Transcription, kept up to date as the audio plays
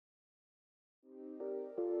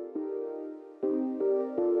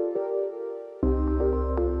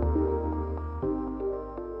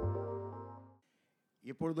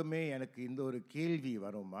எப்பொழுதுமே எனக்கு இந்த ஒரு கேள்வி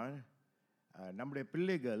வருமா, நம்முடைய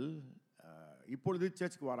பிள்ளைகள் இப்பொழுது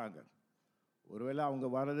சர்ச்சுக்கு வராங்க. ஒருவேளை அவங்க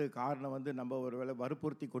வர்றது காரணம் வந்து நம்ம ஒருவேளை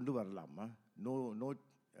வற்புறுத்தி கொண்டு வரலாமா? No no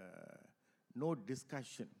no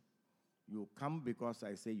discussion. You come because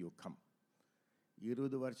I say you come.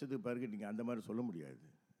 20 வருஷத்துக்கு பிறகு நீங்கள் அந்த மாதிரி சொல்ல முடியாது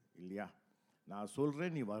இல்லையா? நான்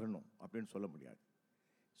சொல்கிறேன் நீ வரணும் அப்படின்னு சொல்ல முடியாது.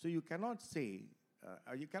 So you cannot say,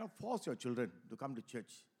 you cannot force your children to come to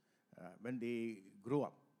church when they grow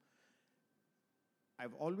up.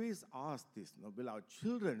 I've always asked this, will our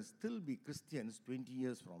children still be Christians 20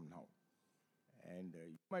 years from now? And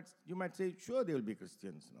you might say, sure, they will be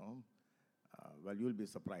Christians, no? Well, you'll be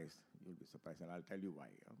surprised. You'll be surprised, and I'll tell you why.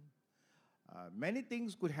 Many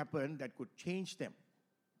things could happen that could change them.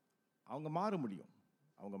 அவங்க மாற முடியும்.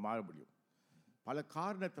 பல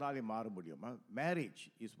காரணத்தினாலே மாற முடியும். Marriage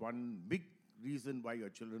is one big reason why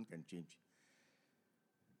your children can change.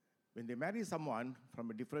 When they marry someone from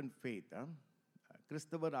a different faith,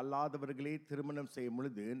 கிறிஸ்தவர் அல்லாதவர்களே திருமணம் செய்யும்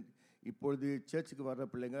பொழுது இப்பொழுது சர்ச்சுக்கு வர்ற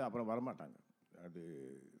பிள்ளைங்க அப்புறம் வரமாட்டாங்க. அது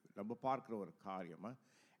நம்ம பார்க்குற ஒரு காரியமாக.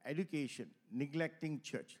 Education, neglecting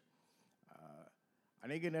church.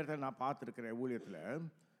 அநேக நேரத்தில் நான் பார்த்துருக்கிறேன் ஊழியத்தில்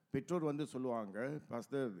பெற்றோர் வந்து சொல்லுவாங்க,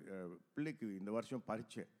 பாஸ்டர் பிள்ளைக்கு இந்த வருஷம்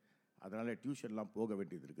பரீட்சை, அதனால் டியூஷன்லாம் போக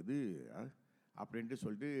வேண்டியது இருக்குது அப்படின்ட்டு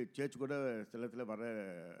சொல்லிட்டு சர்ச் கூட சிலத்தில் வர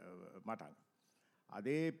மாட்டாங்க.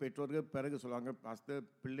 அதே பெற்றோர்கள் பிறகு சொல்லுவாங்க, பாஸ்டர்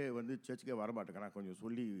பிள்ளை வந்து சர்ச்சுக்கே வரமாட்டேங்க, நான் கொஞ்சம்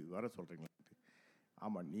சொல்லி வர சொல்கிறீங்களான்ட்டு.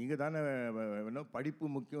 ஆமாம், நீங்கள் தானே வேணும் படிப்பு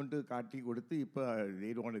முக்கியம்ன்ட்டு காட்டி கொடுத்து இப்போ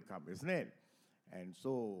they don't want to come, isn't it? And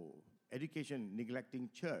so education neglecting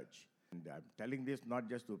church, and I'm telling this not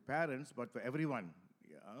just to parents but for everyone.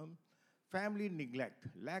 Family neglect,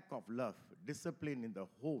 lack of love, discipline in the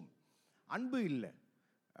home. அன்பு இல்லை,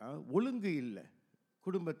 ஒழுங்கு இல்லை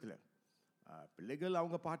குடும்பத்தில். பிள்ளைகள்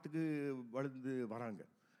அவங்க பாட்டுக்கு வளர்ந்து வராங்க,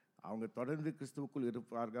 அவங்க தொடர்ந்து கிறிஸ்துவுக்குள்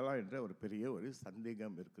இருப்பார்களா என்ற ஒரு பெரிய ஒரு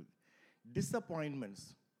சந்தேகம் இருக்குது.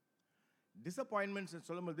 டிசப்பாயின்மெண்ட்ஸ்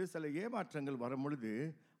சொல்லும்போது சில ஏமாற்றங்கள் வரும் பொழுது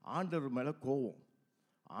ஆண்டவர்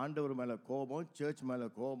மேலே கோபம், சர்ச் மேலே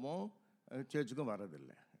கோபம், சர்ச்சுக்கும்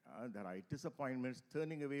வரதில்லை. There are disappointments,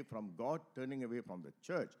 turning away from God, turning away from the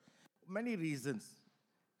church. Many reasons.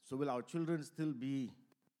 So will our children still be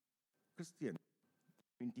Christian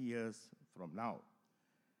 20 years from now?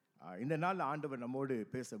 இந்த நாள் ஆண்டவர் நம்மோடு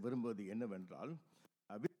பேச விரும்புவது என்னவென்றால்,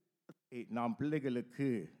 நாம் பிள்ளைகளுக்கு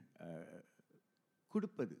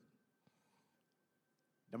கொடுப்பது,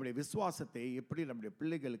 நம்முடைய விசுவாசத்தை எப்படி நம்முடைய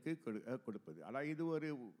பிள்ளைகளுக்கு கொடுப்பது. ஆனால் இது ஒரு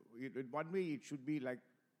one way it should be like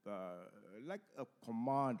a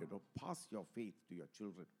command, pass your faith to your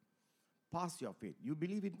children. Pass your faith. You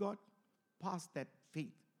believe in God? Pass that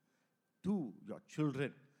faith to your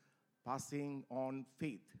children. Passing on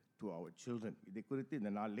faith to our children. இதை குறித்து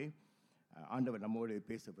இந்த நாளிலே ஆண்டவர் நம்மோடு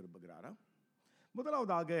பேச விரும்புகிறாரா?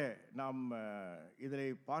 முதலாவதாக நாம் இதை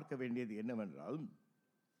பார்க்க வேண்டியது என்னவென்றால்,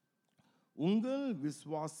 உங்கள்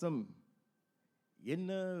விசுவாசம்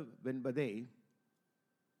என்னவென்பதை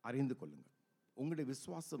அறிந்து கொள்ளுங்கள். உங்களுடைய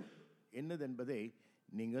விசுவாசம் என்னதென்பதை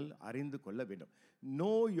நீங்கள் அறிந்து கொள்ள வேண்டும்.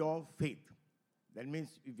 Know your faith. That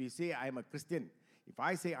means if you say I am a Christian, if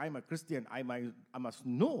I say I am a Christian, I must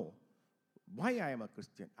know why I am a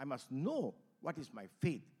Christian. I must know what is my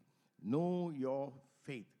faith. Know your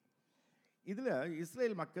faith. இதில்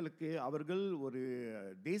Israel மக்களுக்கு அவர்கள் ஒரு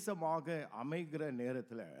தேசமாக அமைகிற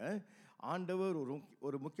நேரத்தில் ஆண்டவர்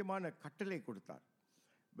ஒரு முக்கியமான கட்டளை கொடுத்தார்.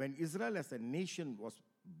 When Israel as a nation was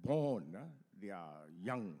born, they are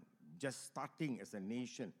young, just starting as a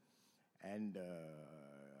nation, and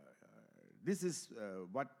this is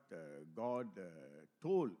what God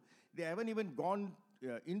told. They haven't even gone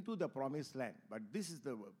into the promised land, but this is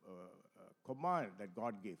the command that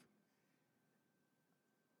God gave.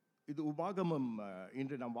 இது உபாகமம்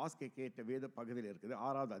இன்று நாம் வாசிக்க கேட்ட வேத பகுதியில் இருக்குது,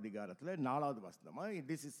 6வது அதிகாரத்தில் 4வது வசனமா.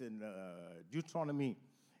 This is in Deuteronomy.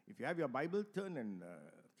 If you have your Bible, turn and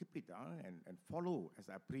keep it and follow as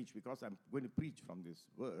I preach, because I'm going to preach from this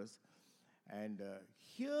verse. And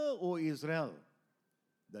hear, O Israel,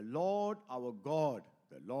 the Lord our God,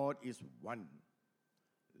 the Lord is one.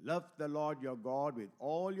 Love the Lord your God with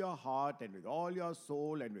all your heart and with all your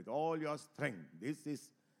soul and with all your strength. This is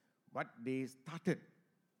what they started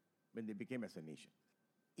when they became as a nation.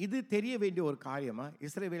 இது தெரிய வேண்டிய ஒரு காரியமா?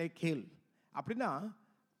 இஸ்ரவேலை கேள் அப்படின்னா,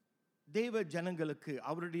 தேவ ஜனங்களுக்கு,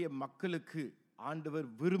 அவருடைய மக்களுக்கு ஆண்டவர்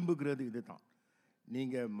விரும்புகிறது இதுதான்.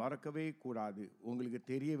 நீங்கள் மறக்கவே கூடாது. உங்களுக்கு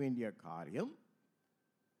தெரிய வேண்டிய காரியம்,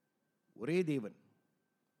 ஒரே தேவன்,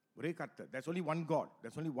 ஒரே கர்த்தர். There's only one God.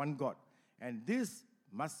 There's only one God. And this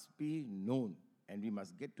must be known. And we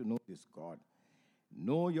must get to know this God.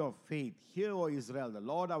 Know your faith. Hear, O Israel, the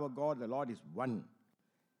Lord our God, the Lord is one.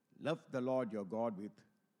 Love the Lord your God with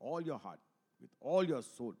all your heart, with all your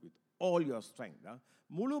soul, with all your strength.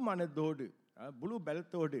 முழு மனதோடு முழு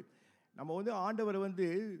பலத்தோடு நம்ம வந்து ஆண்டவர் வந்து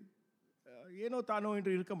ஏனோ தானோ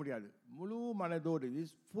என்று இருக்க முடியாது. முழு மனதோடு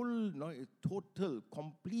is full total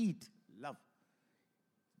complete love.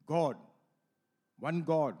 God, one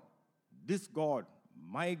God, this God,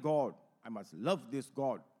 my God, I must love this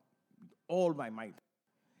God with all my might.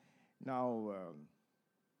 Now,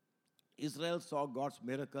 Israel saw God's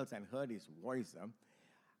miracles and heard his voice.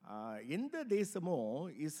 எந்த தேசமோ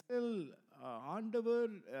இஸ்ரேல்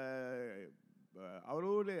ஆண்டவர்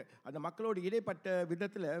அவரோடு அந்த மக்களோடு இடைப்பட்ட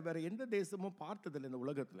விதத்தில் வேற எந்த தேசமும் பார்த்ததில்லை இந்த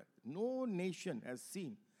உலகத்தில். No nation has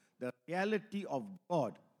scene the reality of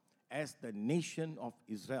God as the nation of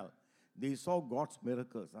Israel. They saw God's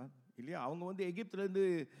miracles. இல்லையா? அவங்க வந்து எகிப்திலேருந்து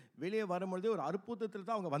வெளியே வரும்பொழுதே ஒரு அற்புதத்தில்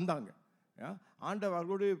தான் அவங்க வந்தாங்க. ஆண்டவர்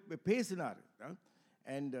அவர்களோடு பேசினார்.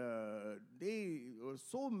 And they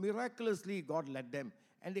so miraculously God led them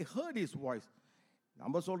and they heard his voice.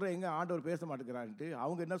 நம்ம சொல்கிறோம் எங்கே ஆண்டவர் பேச மாட்டேங்கிறான்ட்டு.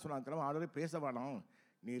 அவங்க என்ன சொன்னாங்க? ஆண்டவர் பேச வேணாம்,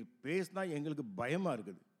 நீர் பேசினா எங்களுக்கு பயமாக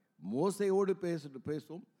இருக்குது. மோசையோடு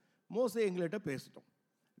பேசும், மோசை எங்கள்கிட்ட பேசிட்டோம்.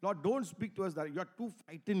 Lord, don't speak to us that you are too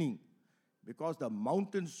frightening, because the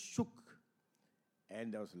mountains shook and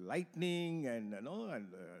there was lightning and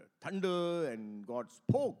thunder and God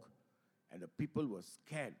spoke and the people were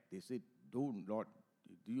scared. They said, "Don't, Lord,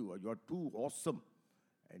 you are too awesome."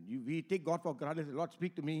 And we take God for granted. Lord,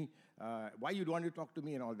 speak to me. Why you don't want to talk to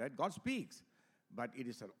me and all that? God speaks. But it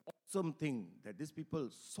is an awesome thing that these people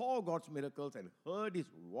saw God's miracles and heard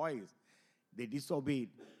his voice. They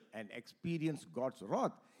disobeyed and experienced God's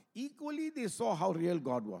wrath. Equally, they saw how real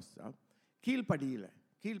God was. கீழ்ப்படியில்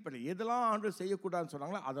எதெல்லாம் ஆண்டவர் செய்யக்கூடாதுன்னு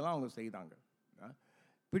சொன்னாங்களோ அதெல்லாம் அவங்க செய்தாங்க.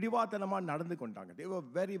 பிடிவாதனமாக நடந்து கொண்டாங்க. They were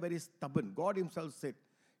very, very stubborn. God himself said,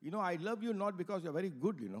 I love you not because you are very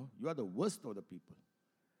good, you are the worst of the people.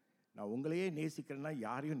 நான் உங்களையே நேசிக்கிறேன்னா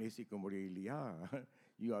யாரையும் நேசிக்க முடியும் இல்லையா?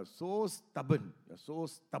 You are so stubborn. You are so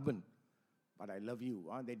stubborn. But I love you.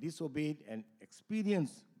 They disobeyed and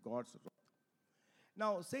experienced God's wrath.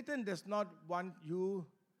 Now, Satan does not want you,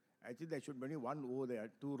 actually there should be one over there,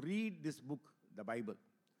 to read this book, the Bible.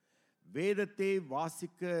 வேதத்தை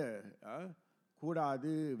வாசிக்க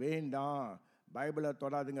கூடாது, வேண்டாம், பைபிளை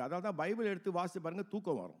தொடாதுங்க. அதாவது தான் Bible எடுத்து வாசி பாருங்க,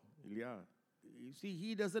 தூக்கம் வரும் இல்லையா? You see, he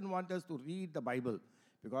doesn't want us to read the Bible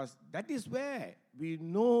because that is where we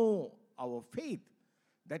know our faith.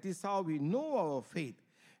 That is how we know our faith.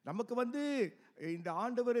 நமக்கு வந்து இந்த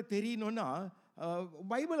ஆண்டவரை தெரியணும்னா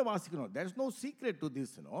பைபிளை வாசிக்கணும். There is no secret to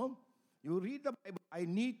this, You read the Bible. I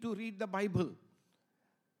need to read the Bible.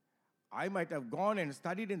 I might have gone and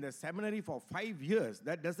studied in the seminary for 5 years.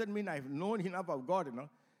 That doesn't mean I've known enough of God,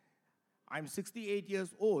 I'm 68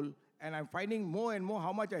 years old and I'm finding more and more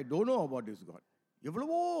how much I don't know about this God.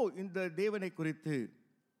 எவ்வளவோ இந்த தேவனை குறித்து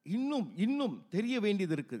இன்னும் தெரிய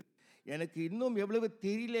வேண்டியது இருக்குது. எனக்கு இன்னும் எவ்வளவு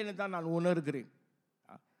தெரியலன்னு தான் நான் உணர்கிறேன்.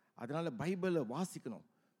 அதனால பைபிளை வாசிக்கணும்.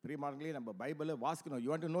 பிரியமானவர்களே, நம்ம பைபிளை வாசிக்கணும்.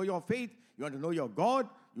 You want to know your faith, you want to know your God,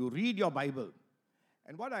 you read your Bible.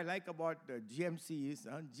 And what I like about GMC is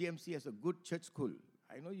GMC has a good church school.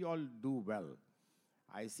 I know you all do well.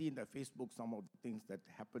 I see in the Facebook some of the things that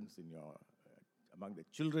happens in your among the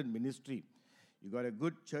children ministry. You got a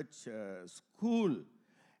good church school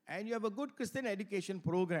and you have a good Christian education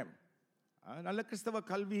program. நல்ல கிறிஸ்தவ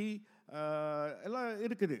கல்வி எல்லாம்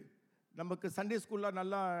இருக்குது. நமக்கு Sunday ஸ்கூல்லாம்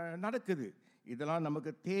நல்லா நடக்குது. இதெல்லாம்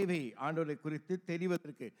நமக்கு தேவை ஆண்டவரை குறித்து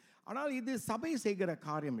தெரிவதற்கு. ஆனால் இது சபை செய்கிற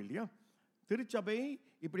காரியம் இல்லையா? திருச்சபை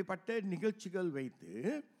இப்படிப்பட்ட நிகழ்ச்சிகள் வைத்து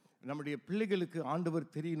நம்முடைய பிள்ளைகளுக்கு ஆண்டவர்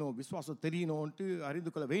தெரியணும், விசுவாசம் தெரியணும்ட்டு அறிந்து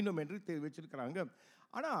கொள்ள வேண்டும் என்று வச்சிருக்கிறாங்க.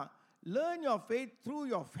 ஆனால் learn your faith through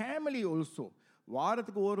your family also.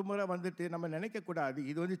 வாரத்துக்கு ஒரு முறை வந்துட்டு நம்ம நினைக்கக்கூடாது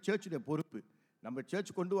இது வந்து சர்ச்சுடைய பொறுப்பு. நம்ம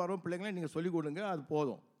சர்ச் கொண்டு வரோம், பிள்ளைங்களே நீங்கள் சொல்லிக் கொடுங்க, அது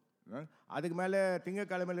போதும். அதுக்கு மேலே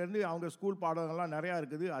திங்கக்கிழமையிலேருந்து அவங்க ஸ்கூல் பாடங்கள்லாம் நிறையா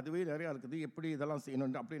இருக்குது, அதுவே நிறையா இருக்குது, எப்படி இதெல்லாம்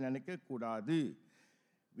செய்யணும்னு அப்படி நினைக்கக்கூடாது.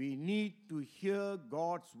 We need to hear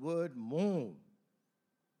God's word more.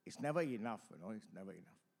 It's never enough, it's never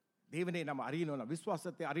enough. தேவனை நம்ம அறியணும்,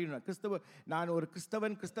 விசுவாசத்தை அறியணும். நான் ஒரு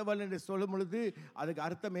கிறிஸ்தவன் என்று சொல்லும் பொழுது அதுக்கு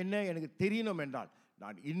அர்த்தம் என்ன எனக்கு தெரியணும் என்றால்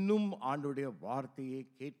நான் இன்னும் ஆண்டவருடைய வார்த்தையை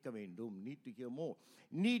கேட்க வேண்டும். Need to hear more.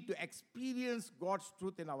 Need to experience God's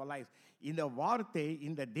truth in our lives. இந்த வார்த்தை,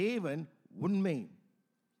 இந்த தேவன் உண்மை.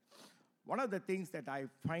 One of the things that I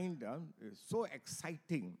find so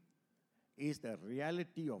exciting is the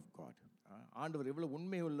reality of God. ஆண்டவர் எவ்வளவு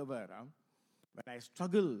உண்மை உள்ளவர். When I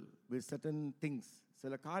struggle with certain things,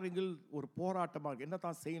 சில காரியங்கள் ஒரு போராட்டமாக என்ன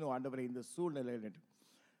தான் செய்யணும் ஆண்டவரை இந்த சூழ்நிலையில்,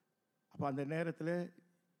 அப்போ அந்த நேரத்தில்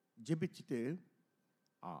ஜெபிச்சுட்டு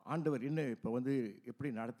ஆண்டவர் என்ன இப்போ வந்து எப்படி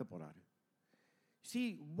நடத்த போகிறாரு. See,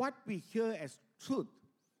 what we hear as truth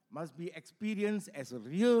must be experienced as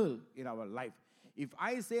real in our life. If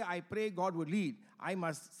I say I pray God will lead, I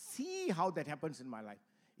must see how that happens in my life.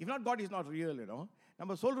 If not, God is not real, you know.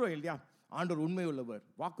 நம்ம சொல்கிறோம் இல்லையா, ஆண்டவர் உண்மை உள்ளவர்,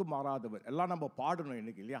 வாக்கு மாறாதவர், எல்லாம் நம்ம பாடணும்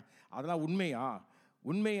இன்னைக்கு இல்லையா. அதெல்லாம் உண்மையா?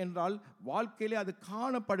 உண்மை என்றால் வாழ்க்கையிலே அது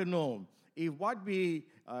காணப்படணும். If what we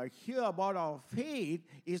hear about our faith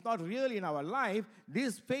is not real in our life,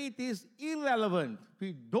 this faith is irrelevant.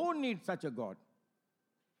 We don't need such a God.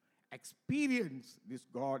 Experience this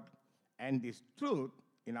God and this truth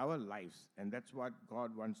in our lives. And that's what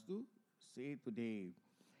God wants to say today.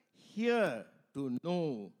 Hear to know,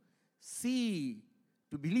 see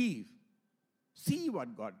to believe. See what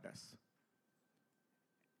God does.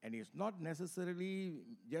 And it's not necessarily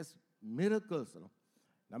just miracles.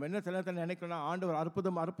 நம்ம என்ன சில நேரத்தில் நினைக்கிறோன்னா, ஆண்டவர்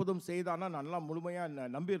அற்புதம் செய்தானா நல்லா முழுமையாக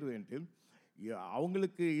நம்பிடுவேன்ட்டு.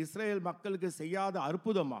 அவங்களுக்கு Israel மக்களுக்கு செய்யாத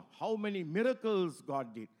அற்புதமா? How many miracles God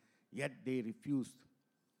did, yet they refused.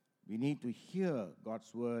 We need to hear God's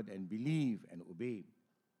word and believe and obey.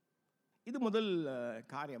 இது முதல்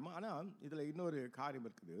காரியம். ஆனால் இதில் இன்னொரு காரியம்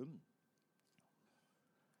இருக்குது.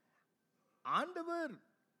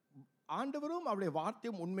 ஆண்டவரும் அவருடைய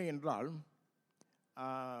வார்த்தையும் உண்மை என்றால்,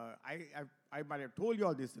 I might have told you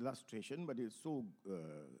all this illustration, but it's so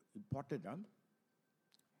important.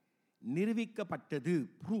 நிரூபிக்கப்பட்டது,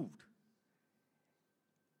 proved.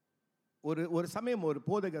 ஒரு சமயம் ஒரு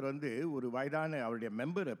போதகர் வந்து ஒரு வயதான அவருடைய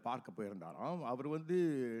மெம்பரை பார்க்க போயிருந்தாராம். அவர் வந்து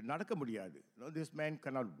நடக்க முடியாது. This man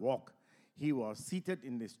cannot walk. He was seated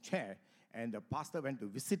in this chair and the pastor went to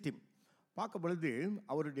visit him. பார்க்கும் பொழுது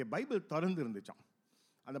அவருடைய பைபிள் திறந்து இருந்துச்சான்.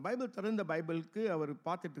 அந்த பைபிளுக்கு அவர்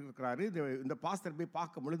பார்த்துட்டு இருக்கிறாரு. இந்த பாஸ்டர் போய்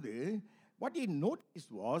பார்க்கும் பொழுது what he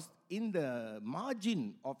noticed was, in the margin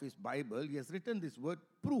of his Bible, he has written this word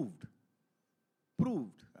proved.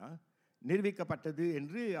 நிரூபிக்கப்பட்டது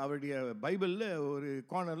என்று அவருடைய பைபிளில் ஒரு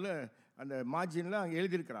கார்னரில் அந்த மார்ஜினில் அங்கே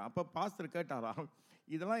எழுதியிருக்கிறான். அப்போ பாஸ்டர் கேட்டாராம்,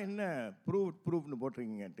 இதெல்லாம் என்ன ப்ரூவ்னு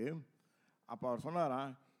போட்டிருக்கீங்கன்ட்டு. அப்போ அவர்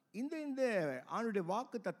சொன்னாராம், இந்த ஆணுடைய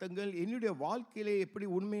வாக்கு தத்தங்கள் என்னுடைய வாழ்க்கையிலே எப்படி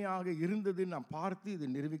உண்மையாக இருந்தது நான் பார்த்து இது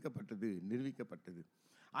நிரூபிக்கப்பட்டது.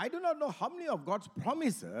 I do not know how many of God's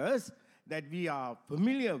promises that we are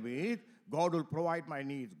familiar with. God will provide my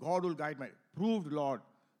needs, God will guide my. Proved, Lord,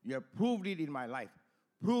 you have proved it in my life.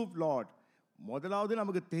 Proved, Lord. முதலாவது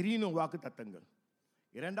நமக்கு தெரியணும் வாக்கு தத்தங்கள்,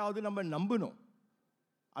 இரண்டாவது நம்ம நம்பணும்,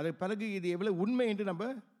 அதற்கு பிறகு இது எவ்வளவு உண்மை என்று நம்ம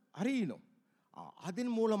அறியணும்.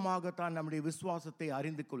 அதன் மூலமாகத்தான் நம்முடைய விசுவாசத்தை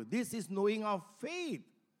அறிந்து கொள்ளும். This is knowing our faith,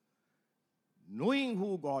 knowing who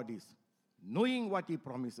God is, knowing what He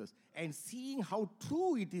promises, and seeing how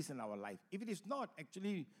true it is in our life. If it is not,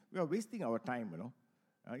 actually, we are wasting our time, you know.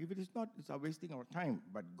 If it is not, it's wasting our time.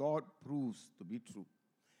 But God proves to be true.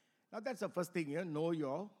 Now, that's the first thing here. Know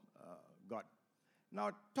your God. Now,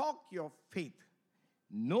 talk your faith.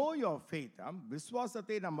 Know your faith.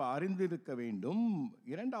 விசுவாசத்தை நம்ம அறிந்திருக்க வேண்டும்.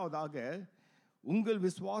 இரண்டாவதாக, உங்கள்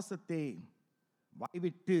விசுவாசத்தை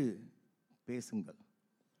வாய்விட்டு பேசுங்கள்.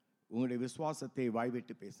 உங்களுடைய விசுவாசத்தை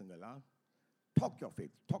வாய்விட்டு பேசுங்களா? Talk your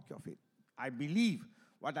faith. I believe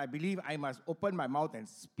what I believe. I must open my mouth and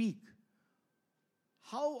speak.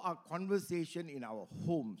 How are conversation in our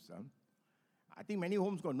homes? I think many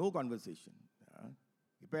homes got no conversation.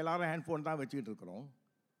 இப்போ எல்லாரும் ஹேண்ட்ஃபோன் தான் வச்சுக்கிட்டு இருக்கிறோம்.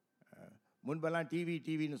 முன்பெல்லாம்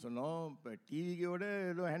டிவின்னு சொன்னோம். இப்போ டிவியோட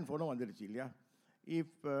ஏதோ ஹேண்ட்ஃபோனும் வந்துடுச்சு இல்லையா? If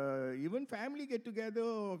even family get together,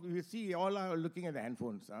 we see all are looking at the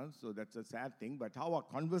handphones. So that's a sad thing. But how are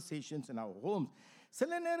conversations in our homes?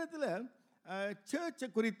 சில நேரத்தில் சர்ச்சை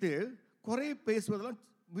குறித்து குறை பேசுவதெல்லாம்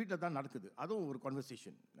வீட்டில் தான் நடக்குது. அதுவும் ஒரு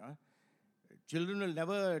conversation. Children will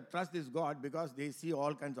never trust this God because they see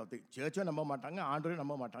all kinds of things. சர்ச்சும் நம்ப மாட்டாங்க, ஆண்டவரையும்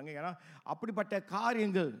நம்ப மாட்டாங்க. ஏன்னா அப்படிப்பட்ட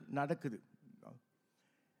காரியங்கள் நடக்குது.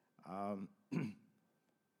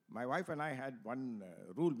 My wife and I had one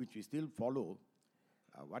rule which we still follow.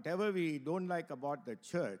 Whatever we don't like about the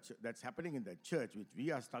church, that's happening in the church, which we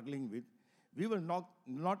are struggling with, we will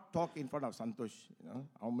not talk in front of Santosh.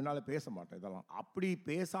 அவன் முன்னால் பேச மாட்டோம். இதெல்லாம் அப்படி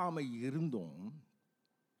பேசாமல் இருந்தும்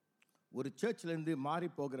ஒரு சர்ச்லேருந்து மாறி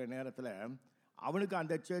போகிற நேரத்தில் அவனுக்கு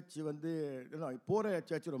அந்த சர்ச் வந்து போகிற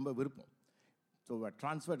சர்ச் ரொம்ப விருப்பம். So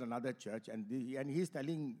transferred another church and he is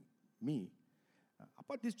telling me,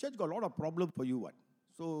 "Appa, this church got a lot of problem for you, what?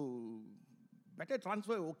 So better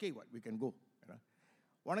transfer, okay, what? We can go."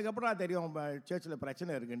 உனக்கு அப்புறம் தெரியும் சர்ச்சில்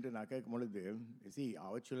பிரச்சனை இருக்குன்ட்டு நான் கேட்கும் பொழுது, see,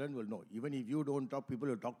 our children will know. Even if you don't talk, people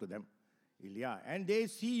will talk to them. இல்லையா? And they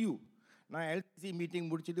see you. நான் எல்சிசி மீட்டிங்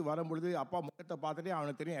முடிச்சுட்டு வரும்பொழுது அப்பா முகத்தை பார்த்துட்டு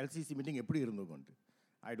அவனுக்கு தெரியும் எல்சிசி மீட்டிங் எப்படி இருந்துக்கொண்டு.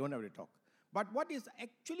 I don't have to talk. But what is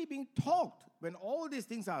actually being talked when all these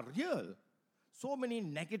things are real? So many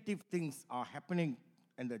negative things are happening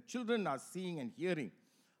and the children are seeing and hearing.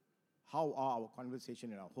 How are our conversation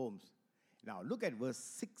in our homes? Now look at verse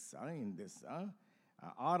 6 in this.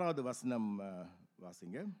 ஆறாவது வசனம்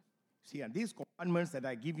வாசிங்க. See, and these commandments that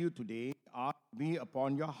I give you today are to be upon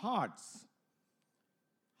your hearts.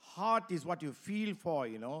 Heart is what you feel for,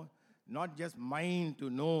 not just mind to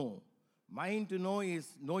know. Mind to know is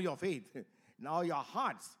know your faith. Now your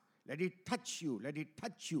hearts, let it touch you, let it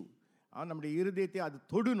touch you. நம்முடைய இருதயத்தை அது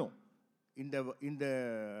தொடணும். இந்த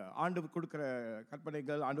ஆண்டவர் கொடுக்கிற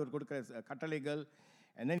கற்பனைகள், ஆண்டவர் கொடுக்கிற கட்டளைகள்.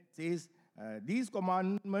 And then it says, these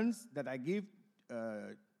commandments that I give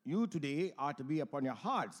you today are to be upon your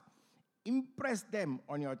hearts. Impress them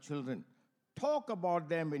on your children. Talk about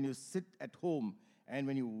them when you sit at home and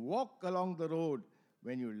when you walk along the road,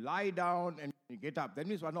 when you lie down and you get up. That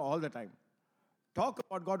means all the time. Talk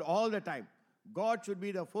about God all the time. God should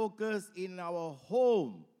be the focus in our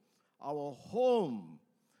home. Our home.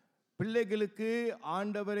 பிள்ளைகளுக்கு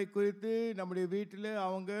ஆண்டவரை குறித்து நம்முடைய வீட்டில்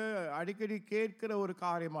அவங்க அடிக்கடி கேட்கிற ஒரு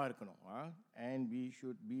காரியமாக இருக்கணும். And we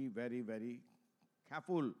should be very, very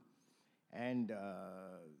careful. And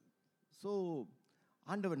so,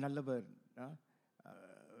 ஆண்டவர் நல்லவர்.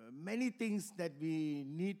 Many things that we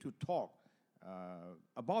need to talk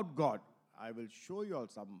about God. I will show you all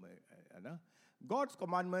some. God's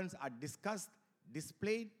commandments are discussed,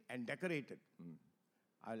 displayed, and decorated.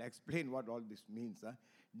 I'll explain what all this means.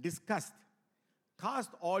 Discussed.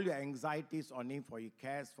 Cast all your anxieties on him, for he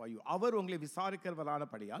cares for you. அவர் உங்களை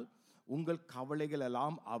விசாரிக்கிறவரானபடியால் உங்கள் கவலைகள்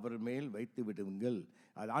எல்லாம் அவர் மேல் வைத்து விடுங்கள்.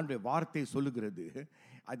 அது ஆண்டவருடைய வார்த்தை சொல்லுகிறது.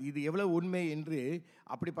 இது எவ்வளவு உண்மை என்று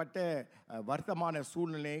அப்படிப்பட்ட வருத்தமான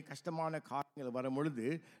சூழ்நிலை, கஷ்டமான காரியங்கள் வரும் பொழுது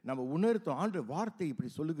நம்ம உணர்த்தோம். ஆண்டவருடைய வார்த்தை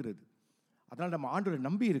இப்படி சொல்லுகிறது. அதனால் நம்ம ஆண்டவரை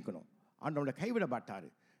நம்பி இருக்கணும். ஆண்டவரை கைவிட மாட்டார்.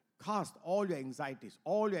 Cast all your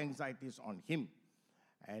anxieties on him,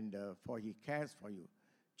 and for he cares for you.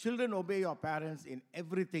 Children, obey your parents in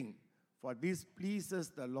everything, for this pleases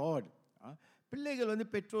the Lord. பிள்ளைகள்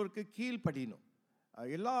பெற்றோருக்கு கீழ்ப்படியணும்.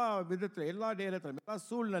 எல்லா விதத்திலும், எல்லா நேரத்திலும், எல்லா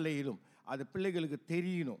சூழ்நிலையிலும் அது பிள்ளைகளுக்கு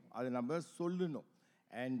தெரியணும். அது நம்ம சொல்லணும்.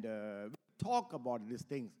 And talk about these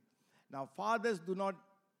things. Now, fathers, do not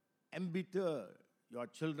embitter your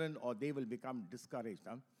children or they will become discouraged.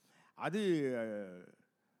 அது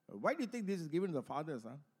why do you think this is given to the fathers?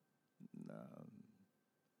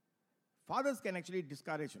 Fathers can actually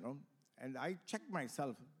discourage, and I check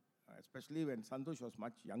myself, especially when Santosh was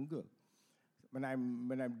much younger. When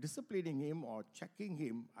I'm disciplining him or checking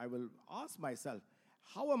him, I will ask myself,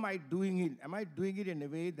 how am I doing it? Am I doing it in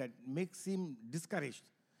a way that makes him discouraged?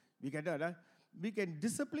 We can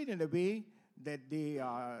discipline in a way that they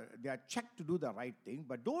are checked to do the right thing,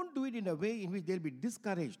 but don't do it in a way in which they'll be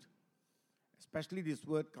discouraged. Especially this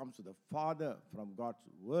word comes to the father from God's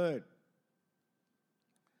word.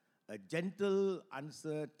 A gentle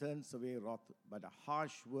answer turns away wrath, but a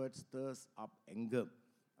harsh word stirs up anger.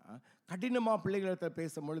 கடினமாக பிள்ளைகளை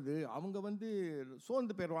பேசும் பொழுது அவங்க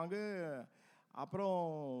சோர்ந்து போயிடுவாங்க. அப்புறம்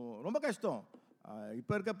ரொம்ப கஷ்டம்.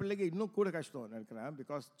 இப்போ இருக்க பிள்ளைங்க இன்னும் கூட கஷ்டம் நினைக்கிறேன்.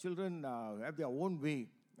 Because children have their own way.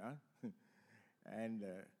 And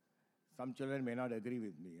some children may not agree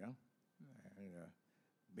with me.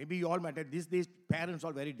 Maybe you all might have, these days parents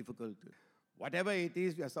are very difficult. Whatever it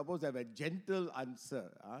is, we are supposed to have a gentle answer.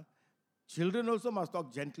 Children also must talk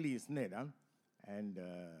gently, isn't it? And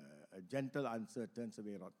a gentle answer turns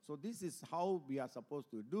away wrath. So this is how we are supposed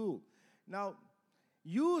to do. Now,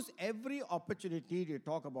 use every opportunity to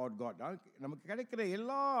talk about God. நமக்கு கிடைக்கிற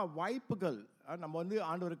எல்லா வாய்ப்புகள் நம்ம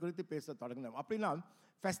ஆண்டவரை குறித்து பேச தொடங்கணும். அப்படின்னா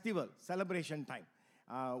ஃபெஸ்டிவல், செலிப்ரேஷன் டைம்.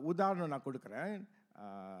 உதாரணம் நான் கொடுக்குறேன்.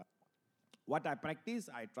 What I practice,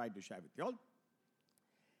 I try to share with you all.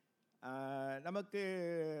 நமக்கு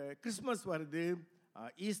கிறிஸ்மஸ் வருது,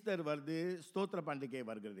 ஈஸ்டர் வருது, ஸ்தோத்திர பண்டிகை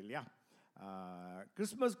வருகிறது இல்லையா?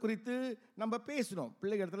 கிறிஸ்மஸ் குறித்து நம்ம பேசணும்,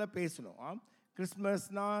 பிள்ளைகளிடத்தில் பேசணும்.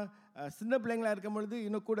 கிறிஸ்மஸ்னால் சின்ன பிள்ளைங்களாக இருக்கும் பொழுது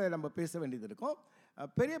இன்னும் கூட நம்ம பேச வேண்டியது இருக்கும்.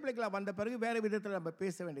 பெரிய பிள்ளைகளாக வந்த பிறகு வேறு விதத்தில் நம்ம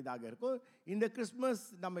பேச வேண்டியதாக இருக்கும். இந்த கிறிஸ்மஸ்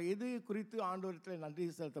நம்ம எது குறித்து ஆண்டவரிடத்தில் நன்றி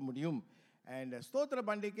செலுத்த முடியும்? அண்ட் ஸ்தோத்திர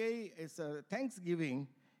பண்டிகை is thanks giving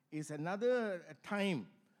is another time.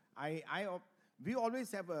 We always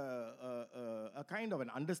have a kind of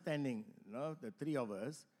an understanding, the three of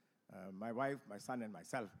us, my wife, my son and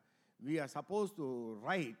myself. We are supposed to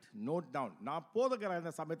write, note down. நான் போதகராக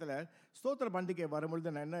இருந்த சமயத்தில் ஸ்தோத்திர பண்டிகை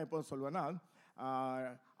வரும்பொழுது நான் என்ன எப்போ சொல்லுவேன்னா,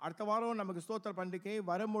 அடுத்த வாரம் நமக்கு ஸ்தோத்திர பண்டிகை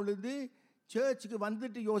வரும்பொழுது சர்ச்சுக்கு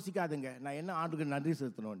வந்துட்டு யோசிக்காதுங்க நான் என்ன ஆண்டுக்கு நன்றி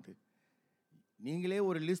செலுத்தணும்ன்ட்டு. நீங்களே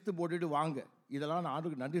ஒரு லிஸ்ட்டு போட்டுட்டு வாங்க, இதெல்லாம் நான்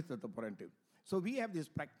ஆண்டுக்கு நன்றி செலுத்த போகிறேன்ட்டு. So we have this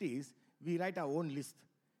practice, we write our own list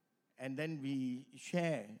and then we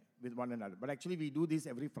share with one another. But actually we do this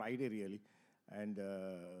every Friday really. And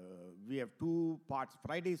we have two parts.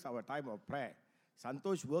 Friday is our time of prayer.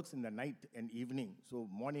 Santosh works in the night and evening. So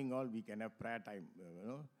morning all we can have prayer time,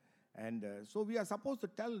 And so we are supposed to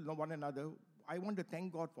tell one another, I want to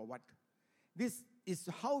thank God for what. This is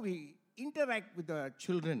how we interact with the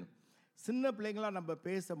children. சின்ன பிள்ளைங்களாம் நம்ம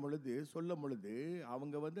பேசும் பொழுது சொல்லும் பொழுது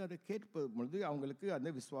அவங்க வந்து அதை கேட்பது பொழுது அவங்களுக்கு அந்த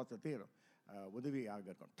விசுவாசத்தை உதவியாக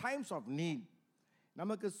இருக்கும். டைம்ஸ் ஆஃப் நீட்,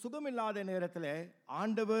 நமக்கு சுகமில்லாத நேரத்தில்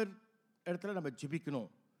ஆண்டவர் இடத்துல நம்ம ஜெபிக்கணும்.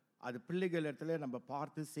 அது பிள்ளைகள் இடத்துல நம்ம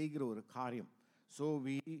பார்த்து செய்கிற ஒரு காரியம். So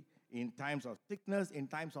we in times of sickness, in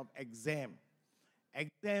times of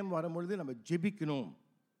exam வரும்பொழுது நம்ம ஜெபிக்கணும்.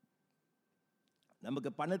 நமக்கு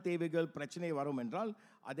பண தேவைகள் பிரச்சனை வரும் என்றால்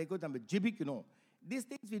அதை கூட நம்ம ஜெபிக்கணும். These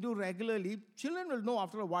things we do regularly. Children will know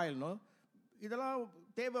after a while, no? இதெல்லாம்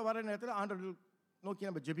தேவை வர நேரத்தில் ஆண்டவர்கள் நோக்கி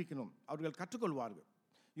நம்ம ஜெபிக்கணும். அவர்கள் கற்றுக்கொள்வார்கள்.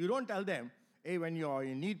 You don't tell them, hey, when you are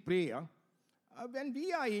in need, pray. When we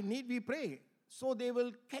are in need, we pray. So they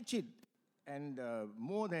will catch it. And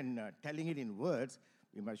more than telling it in words,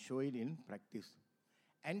 we must show it in practice.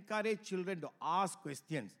 Encourage children to ask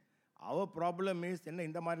questions. Our problem is, என்ன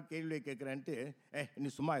இந்த மாதிரி கேள்வியை கேட்குறேன்ட்டு, நீ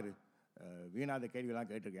சும்மா இரு, வீணாத கேள்வியெல்லாம்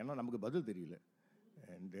கேட்டிருக்கேன், ஏன்னா நமக்கு பதில் தெரியல.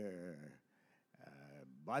 அண்டு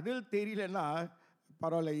பதில் தெரியலன்னா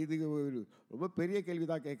பரவாயில்ல, இது ரொம்ப பெரிய கேள்வி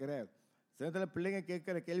தான் கேட்குறேன். சில நேரத்தில் பிள்ளைங்க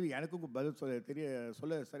கேட்குற கேள்வி எனக்கும் பதில்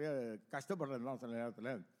சொல்ல சரியாக கஷ்டப்படுறது தான் சில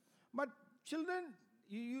நேரத்தில். But children,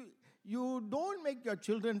 you don't make your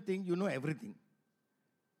children think you know எவ்ரி திங்.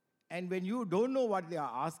 And when you don't know what they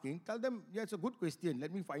are asking, tell them, yeah, it's a good question,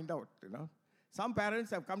 let me find out. Some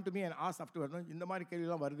parents have come to me and asked afterwards, இந்த மாதிரி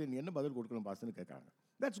கேள்விலாம் வருது, நீ என்ன பதில் கொடுக்கணும் பாஸ்ன்னு கேட்குறாங்க.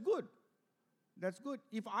 That's good. That's good.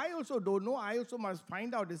 If I also don't know, I also must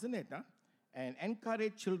find out, isn't it? And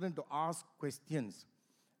encourage children to ask questions.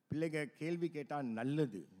 பிள்ளைங்க கேள்வி கேட்டால்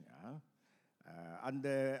நல்லது. அந்த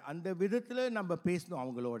அந்த விதத்தில் நம்ம பேசணும்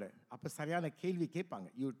அவங்களோட. அப்போ சரியான கேள்வி கேட்பாங்க.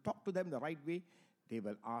 You talk to them the right way, they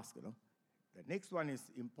will ask. The next one is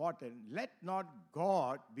important. Let not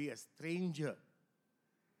God be a stranger.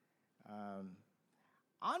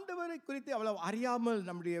 ஆண்டவரை குறித்து அவ்வளவு அறியாமல்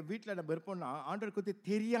நம்முடைய வீட்டில் நம்ம இருப்போம்னா, ஆண்டவர் குறித்து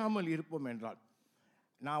தெரியாமல் இருப்போம் என்றால்,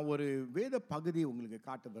 நான் ஒரு வேத பகுதி உங்களுக்கு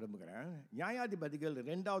காட்ட விரும்புகிறேன். நியாயாதிபதிகள்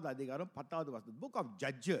 2வது அதிகாரம் 10வது வசனம். Book of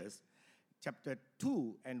Judges, chapter 2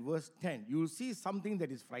 and verse 10. You will see something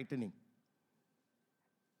that is frightening.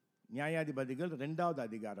 நியாயாதிபதிகள் 2வது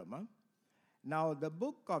அதிகாரம். Now the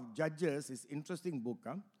book of Judges is interesting book.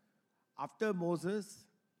 After Moses,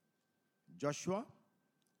 Joshua,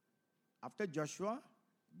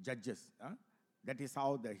 Judges. That is how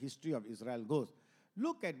the history of Israel goes.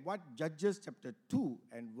 Look at what Judges chapter 2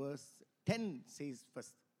 and verse 10 says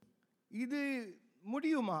first. இது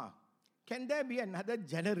முடியுமா? Can there be another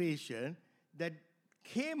generation that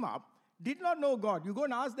came up, did not know God? You go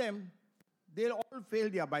and ask them, they'll all fail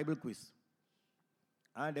their Bible quiz.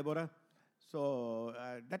 Deborah? So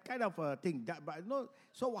that kind of thing.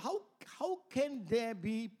 So how can there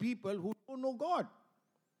be people who don't know God?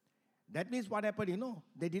 That means what happened,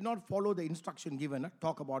 they did not follow the instruction given.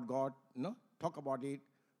 Talk about God, talk about it,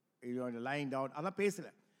 lying down. அதான்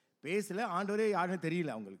பேசல ஆண்டவரே யாருன்னு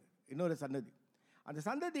தெரியல அவங்களுக்கு. இன்னொரு சந்ததி. அந்த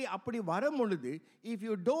சந்ததி அப்படி வரும் பொழுது, if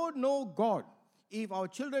you don't know God, if our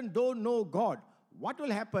children don't know God, what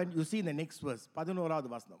will happen? You see in the next verse, 11வது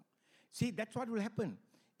வசனம். See, that's what will happen.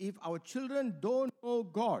 If our children don't know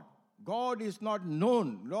God, God is not known,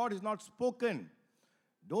 Lord is not spoken.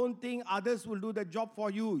 Don't think others will do the job for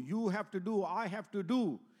you. You have to do, I have to do.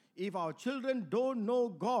 If our children don't know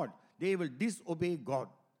God, they will disobey God.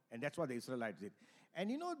 And that's what the Israelites did. And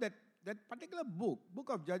that particular book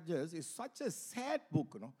of Judges is such a sad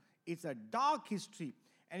book. It's a dark history.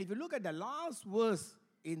 And if you look at the last verse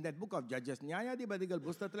in that book of Judges, நியாயாதிபதிகள்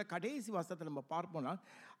புஸ்தகத்தில் கடைசி வசனத்தில் நம்ம பார்ப்போம்னா,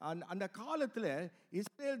 அந்த காலத்தில்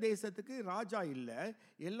Israel தேசத்துக்கு ராஜா இல்லை.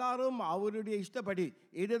 எல்லாரும் அவருடைய இஷ்டப்படி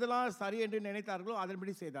எதெல்லாம் சரி என்று நினைத்தார்களோ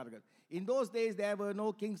அதன்படி செய்தார்கள். In those days there were no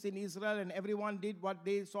kings in Israel and everyone did what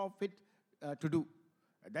they saw fit to do.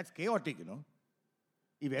 That's chaotic,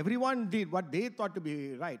 If everyone did what they thought to be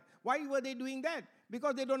right, why were they doing that?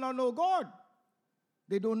 Because they do not know God.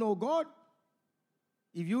 They don't know God.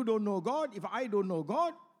 If you don't know God, if I don't know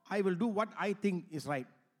God, I will do what I think is right.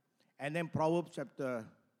 And then Proverbs chapter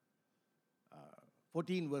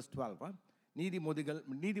 14 verse 12.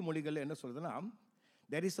 நீதிமொழிகள் என்ன சொல்றதுன்னா,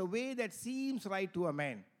 there is a way that seems right to a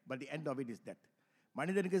man, but the end of it is death.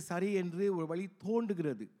 மனிதனுக்கு சரி என்று ஒரு வழி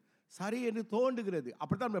தோன்றுகிறது.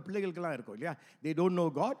 அப்படித்தான் நம்ம பிள்ளைகளுக்கெல்லாம் இருக்கும் இல்லையா? They don't know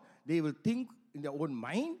God. They will think in their own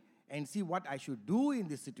mind and see what I should do in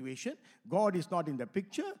this situation. God is not in the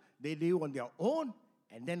picture. They live on their own.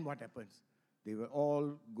 And then what happens? They will all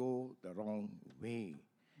go the wrong way.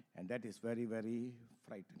 And that is very, very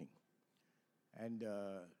frightening. And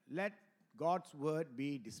let God's word be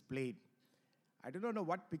displayed. I do not know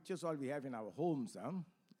what pictures all we have in our homes.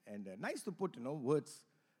 And nice to put, words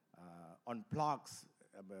on plaques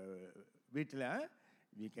வீட்டில்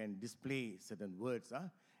we can display certain words.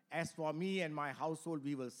 As for me and my household,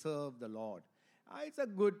 we will serve the Lord. It's a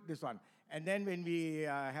good, this one. And then when we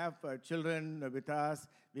have children with us,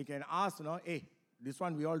 we can ask, hey, this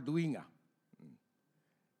one we all doing.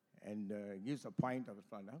 And gives a point of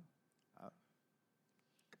fun.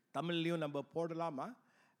 தமிழ்லையும் நம்ம போடலாமா?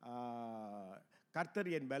 கர்த்தர்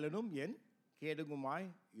என் பலனும் என் கேடகுமாய்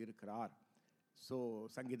இருக்கிறார். So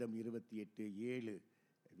சங்கீதம் 28:7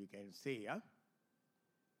 we can say,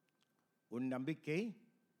 உன் நம்பிக்கை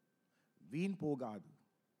வீண் போகாது.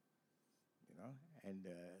 And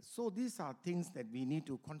so these are things that we need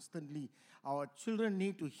to constantly, our children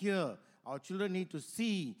need to hear, our children need to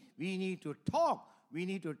see, we need to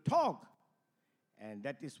talk. And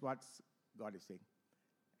that is what God is saying.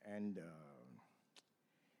 And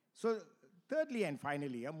so thirdly and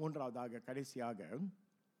finally, மூன்றாவதாக கடைசியாக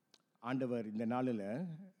ஆண்டவர் இந்த நாளில்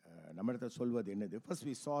நம்மிடத்தில் சொல்வது என்னது? First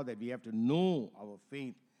we saw that we have to know our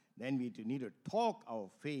faith, then we need to talk our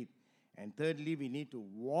faith, and thirdly we need to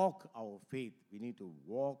walk our faith. We need to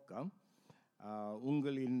walk.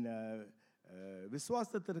 உங்களின்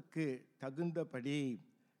விசுவாசத்திற்கு தகுந்தபடி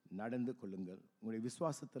நடந்து கொள்ளுங்கள். உங்களுடைய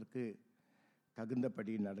விசுவாசத்திற்கு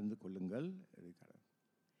தகுந்தபடி நடந்து கொள்ளுங்கள்.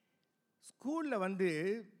 ஸ்கூலில்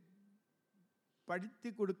படித்து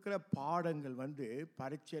கொடுக்குற பாடங்கள்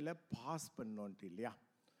பரீட்சையில் பாஸ் பண்ணோன்ட்டு இல்லையா?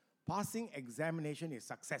 Passing examination is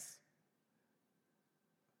success.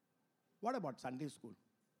 What about Sunday school?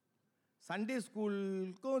 Sunday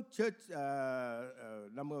ஸ்கூலுக்கும் சர்ச்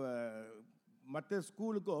நம்ம மற்ற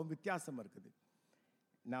ஸ்கூலுக்கும் வித்தியாசம் இருக்குது.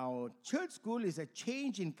 Now church school is a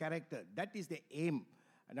change in character. That is the aim.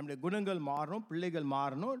 நம்முடைய குணங்கள் மாறணும், பிள்ளைகள்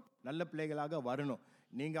மாறணும், நல்ல பிள்ளைகளாக வரணும்.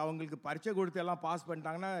 நீங்கள் அவங்களுக்கு பரீட்சை கொடுத்து எல்லாம் பாஸ்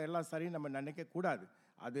பண்ணிட்டாங்கன்னா எல்லாம் சரி நம்ம நினைக்கக்கூடாது.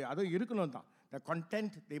 அதுவும் இருக்கணும் தான். The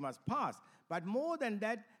content they must pass. But more than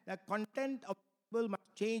that, the content of people must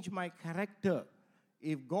change my character.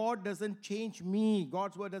 If God doesn't change me,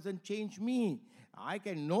 God's word doesn't change me, I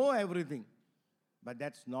can know everything. But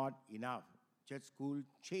that's not enough. Church school,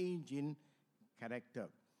 change in character.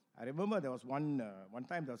 I remember there was one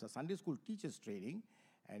time there was a Sunday school teachers training,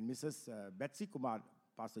 and Mrs. Betsy Kumar,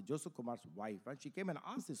 Pastor Joseph Kumar's wife, and she came and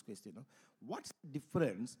asked this question, what's the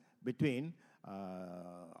difference between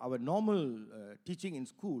our normal teaching in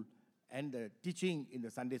school and the teaching in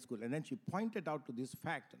the Sunday school? And then she pointed out to this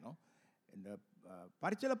fact, in the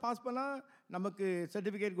பரீட்சையில் pass பண்ணால் நமக்கு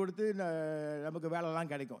certificate கொடுத்து நமக்கு வேலைலாம்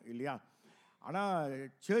கிடைக்கும் இல்லையா? ஆனால்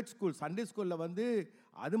search school, Sunday ஸ்கூலில்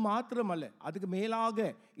அது மாத்திரமல்ல, அதுக்கு மேலாக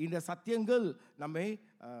இந்த சத்தியங்கள் நம்மை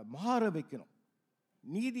மாற வைக்கணும்,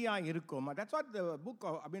 நீதியாக இருக்கும். That's what the book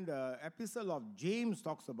of, the epistle of James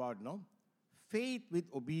talks about, faith with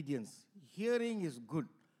obedience. Hearing is good,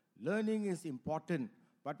 learning is important,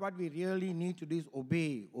 but what we really need to do is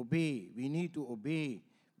obey. We need to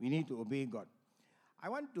obey God. I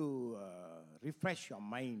want to refresh your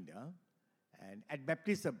mind. And at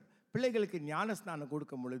baptism, பிள்ளைகளுக்கு ஞானஸ்நானம்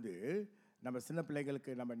கொடுக்கும் பொழுது, நம்ம சின்ன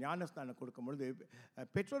பிள்ளைகளுக்கு நம்ம ஞானஸ்நானம் கொடுக்கும் பொழுது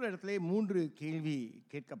பெற்றோர் இடத்துல 3 கேள்வி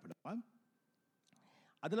கேட்கப்படும்.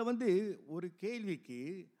 அதில் ஒரு கேள்விக்கு,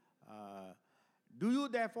 do you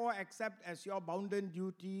therefore accept as your bounden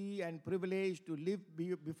duty and privilege to live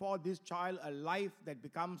before this child a life that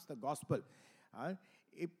becomes the gospel?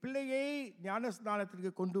 பிள்ளையை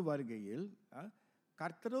ஞானஸ்நானத்திற்கு கொண்டு வருகையில்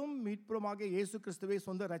கர்த்தரும் மீட்பருமாக இயேசு கிறிஸ்துவை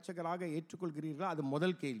சொந்த இரட்சகராக ஏற்றுக்கொள்கிறீர்களா? அது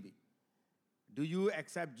முதல் கேள்வி. Do you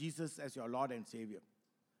accept Jesus as your Lord and Savior?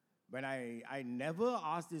 When I never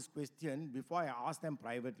ask this question before I ask them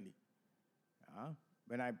privately.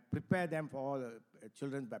 When I prepare them for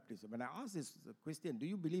children's baptism, when I ask this question, do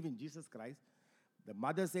you believe in Jesus Christ? The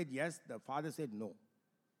mother said yes, the father said no.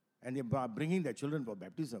 And they are bringing their children for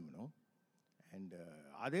baptism, And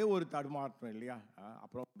அதே ஒரு தடுமாற்றம் இல்லையா?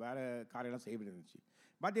 அப்புறம் வேறு காரியெல்லாம் செய்ய இருந்துச்சு.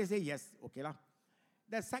 But they say yes, okay lah.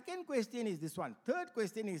 The second question is this one. Third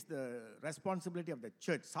question is the responsibility of the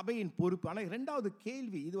church. சபையின் பொறுப்பு. ஆனால் இரண்டாவது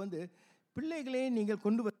கேள்வி, இது பிள்ளைகளே நீங்கள்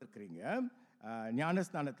கொண்டு வந்திருக்கிறீங்க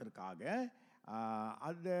ஞானஸ்நானத்திற்காக.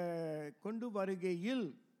 அதை கொண்டு வருகையில்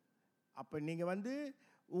அப்போ நீங்கள்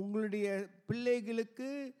உங்களுடைய பிள்ளைகளுக்கு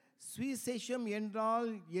சுவிசேஷம்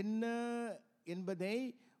என்றால் என்ன என்பதை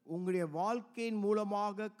உங்களுடைய வாழ்க்கையின்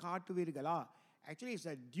மூலமாக காட்டுவீர்களா? Actually, it's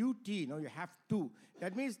a duty, you have to.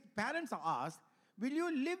 That means parents are asked, will you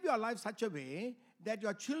live your life such a way that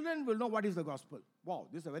your children will know what is the gospel? Wow,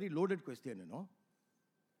 this is a very loaded question,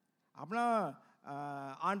 அப்படின்னா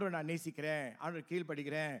ஆண்டவரை நான் நேசிக்கிறேன், ஆண்டவரை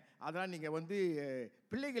கீழ்படிக்கிறேன், அதெல்லாம் நீங்கள்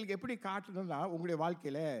பிள்ளைகளுக்கு எப்படி காட்டணும்னா, உங்களுடைய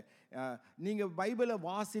வாழ்க்கையில் நீங்கள் பைபிளை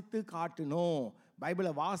வாசித்து காட்டணும்.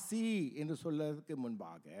 பைபிளை வாசி என்று சொல்றதுக்கு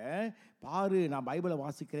முன்பாக, பாரு நான் பைபிளை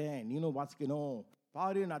வாசிக்கிறேன், நீனும் வாசிக்கணும்,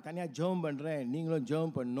 பாரு நான் தனியாக ஜெபம் பண்ணுறேன், நீங்களும்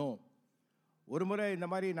ஜெபம் பண்ணணும். ஒரு முறை இந்த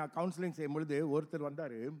மாதிரி நான் கவுன்சிலிங் செய்யும் பொழுது ஒருத்தர்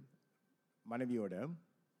வந்தார், மனைவியோட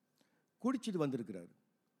குடிச்சிட்டு வந்திருக்கிறார்.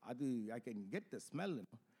 அது I can get the smell.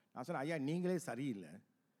 நான் சொன்னேன், ஐயா நீங்களே சரியில்லை,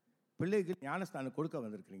 பிள்ளைக்கு ஞானஸ்தானம் கொடுக்க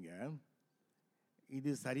வந்திருக்கிறீங்க, இது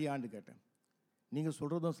சரியான்னு கேட்டேன். நீங்கள்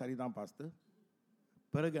சொல்கிறதும் சரிதான் பாஸ்டர்,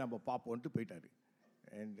 பிறகு நம்ம பார்ப்போன்ட்டு போயிட்டார்.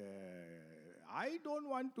 And I don't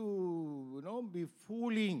want to be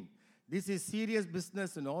fooling. This is serious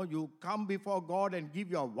business, You come before God and give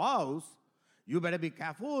your vows. You better be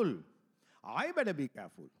careful. I better be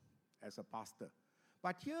careful as a pastor.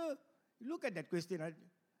 But here, look at that question.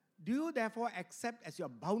 Do you therefore accept as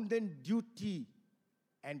your bounden duty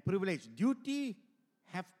and privilege? Duty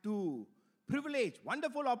have to privilege,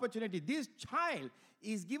 wonderful opportunity. This child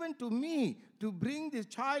is given to me to bring this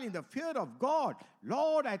child in the fear of God.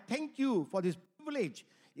 Lord, I thank you for this privilege.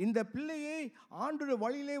 இந்த பிள்ளையை ஆண்டோட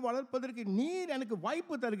வழியிலே வளர்ப்பதற்கு நீர் எனக்கு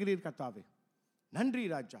வாய்ப்பு தருகிறீர் கர்த்தாவே. நன்றி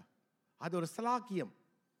ராஜா. அது ஒரு ஸ்லாக்கியம்,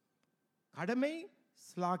 கடமை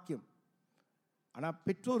ஸ்லாக்கியம். ஆனால்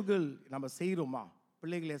பெற்றோர்கள் நம்ம செய்கிறோமா?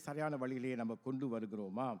 பிள்ளைகளை சரியான வழியிலே நம்ம கொண்டு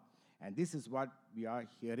வருகிறோமா? And this is what we are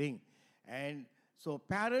hearing. And so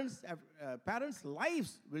parents'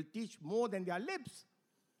 lives will teach more than their lips.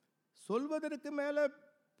 சொல்வதற்கு மேலே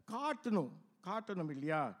காட்டணும்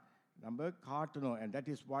இல்லையா? நம்ம காட்டணும். And that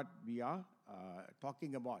is what we are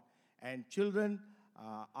talking about. And children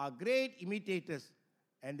are great imitators,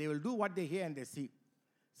 and they will do what they hear and they see.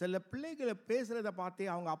 சில பிள்ளைகளை பேசுகிறத பார்த்தே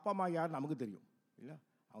அவங்க அப்பா அம்மா யார் நமக்கு தெரியும் இல்லை?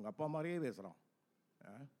 அவங்க அப்பா அம்மாவே பேசுகிறோம்.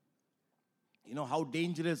 You know how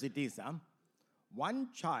dangerous it is. One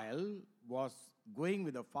child was going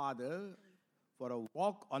with the father for a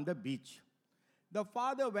walk on the beach. The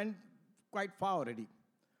father went quite far already.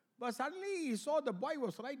 But suddenly he saw the boy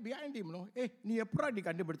was right behind him. Hey, நீ எப்படி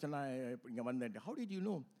கண்டுபிடிச்சனா இங்கே வந்தேன்? How did you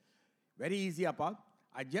know? Very easy, appa.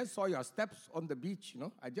 I just saw your steps on the beach.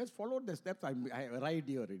 I just followed the steps. I arrived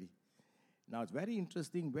here already. Now it's very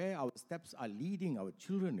interesting where our steps are leading our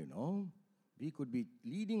children. We could be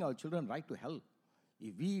leading our children right to hell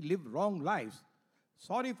if we live wrong lives.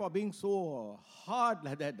 Sorry for being so hard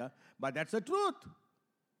like that, but that's the truth.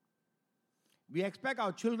 We expect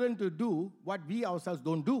our children to do what we ourselves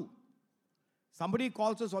don't do. Somebody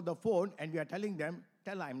calls us on the phone and we are telling them,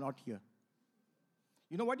 tell I'm not here.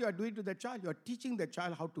 You know what you are doing to the child? You are teaching the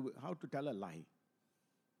child how to tell a lie.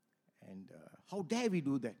 And how dare we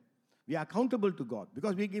do that? We are accountable to God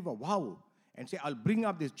because we give a vow and say, I'll bring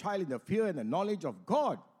up this child in the fear and the knowledge of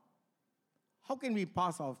God. How can we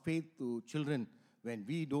pass our faith to children when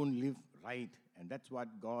we don't live right? And that's what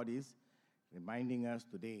God is reminding us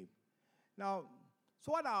today. Now,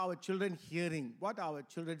 so what are our children hearing? What are our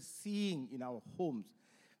children seeing in our homes?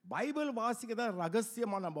 Bible வாசிக்கிறதா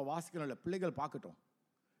ரகசியமாக நம்ம வாசிக்கணும் இல்லை, பிள்ளைகள் பார்க்கட்டும்.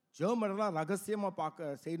 ஜெர்மனெலாம் ரகசியமாக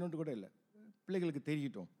செய்யணுன்ட்டு கூட இல்லை, பிள்ளைகளுக்கு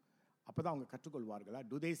தெரியட்டும். அப்போ தான் அவங்க கற்றுக்கொள்வார்களா?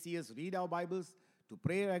 Do they see us read our Bibles, to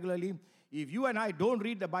pray regularly? If you and I don't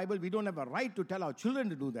read the Bible, we don't have a right to tell our children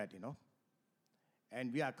to do that, And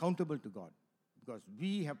we are accountable to God because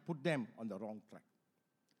we have put them on the wrong track.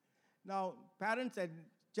 Now, parents and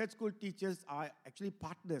church school teachers are actually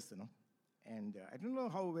partners, And I don't know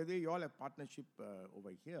whether you all have partnership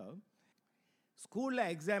over here. School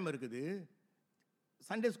exam இருக்குது,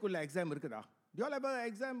 Sunday school exam இருக்குதா? Do you all have an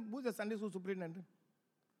exam? Who's the Sunday school superintendent?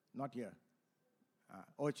 Not here.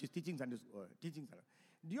 She's teaching Sunday school.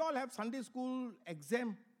 Do you all have Sunday school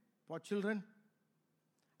exam for children?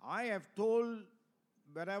 I have told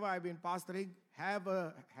wherever I've been pastoring, have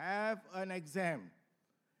an exam.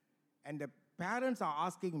 And the parents are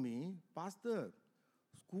asking me, Pastor,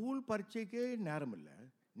 school பரீட்சைக்கே நேரம் இல்லை,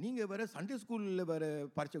 நீங்கள் வேறு Sunday ஸ்கூலில் வேறு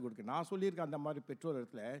பரீட்சை கொடுக்க. நான் சொல்லியிருக்கேன் அந்த மாதிரி பெற்றோர்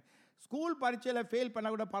இடத்துல, ஸ்கூல் பரீட்சையில் ஃபெயில்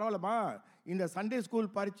பண்ணால் கூட பரவாயில்லம்மா, இந்த சண்டே ஸ்கூல்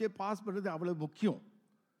பரீட்சை பாஸ் பண்ணுறது அவ்வளோ முக்கியம்.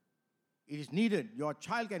 It is needed. Your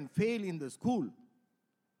child can fail in the school.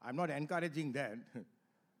 I'm not encouraging that.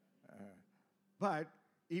 But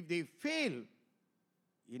if they fail,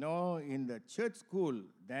 in the church school,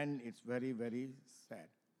 then it's very, very sad.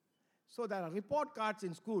 So there are report cards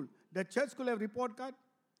in school. The church school have report card.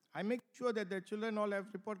 I make sure that the children all have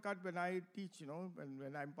report card when I teach,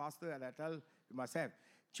 when I'm pastor, and I tell you must have.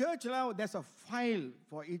 Church now, there's a file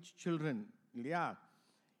for each children. Yeah.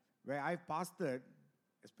 Where I've pastored,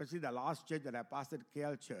 especially the last church that I pastored,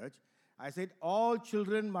 KL Church, I said all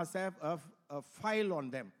children must have a file on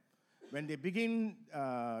them. When they begin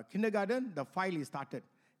kindergarten, the file is started.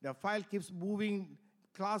 The file keeps moving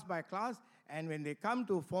class by class, and when they come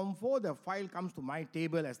to Form 4, the file comes to my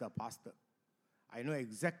table as the pastor. I know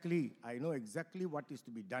exactly what is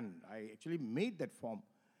to be done. I actually made that form.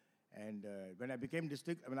 And when I became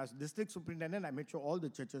when I was district superintendent, I made sure all the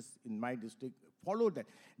churches in my district followed that.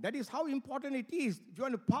 That is how important it is. If you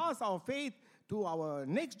want to pass our faith to our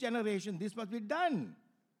next generation, this must be done.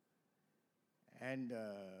 And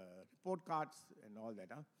report cards and all that.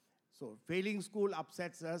 So failing school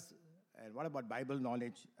upsets us. And what about Bible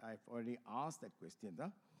knowledge? I've already asked that question.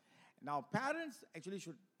 Now, parents actually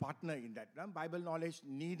should partner in that. Bible knowledge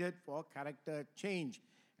needed for character change.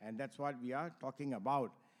 And that's what we are talking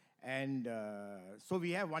about. And so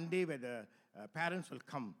we have one day where the parents will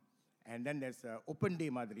come. And then there's an open day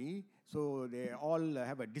madri. So they all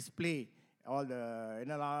have a display. All the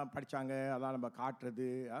என்னெல்லாம் படித்தாங்க அதெல்லாம் நம்ம காட்டுறது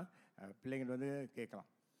பிள்ளைங்க வந்து கேட்கலாம்.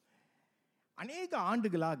 அநேக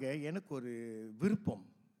ஆண்டுகளாக எனக்கு ஒரு விருப்பம்.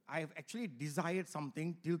 I have actually desired something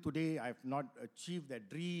till today. I have not achieved that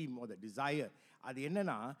dream or the desire. அது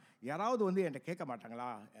என்னன்னா யாராவது வந்து என்கிட்ட கேட்க மாட்டாங்களா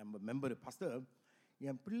மெம்பர் பாஸ்டர்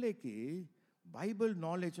என் பிள்ளைக்கு பைபிள்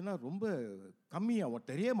நாலேஜ்னா ரொம்ப கம்மியாக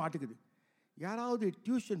தெரிய மாட்டேங்குது. யாராவது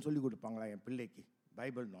டியூஷன் சொல்லி கொடுப்பாங்களா என் பிள்ளைக்கு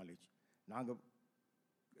பைபிள் நாலேஜ்? நாங்கள்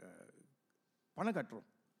பணம் கட்டுறோம்,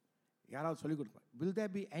 யாராவது சொல்லிக் கொடுப்பாங்க. Will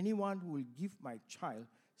there be anyone who will give my child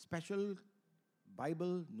special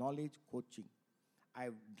Bible knowledge coaching?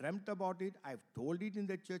 I've dreamt about it. I've told it in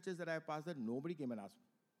the churches that I've pastored. Nobody came and asked me.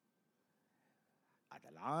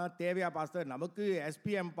 அதெல்லாம் தேவையா pastor? நமக்கு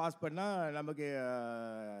SPM pass பண்ணால் நமக்கு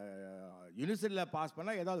யூனிவர்சிட்டியில் pass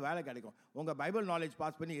பண்ணால் ஏதாவது வேலை கிடைக்கும். உங்கள் பைபிள் நாலேஜ்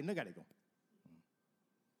பாஸ் பண்ணி என்ன கிடைக்கும்?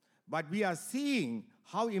 But we are seeing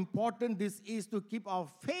how important this is to keep our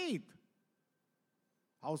faith.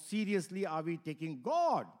 How seriously are we taking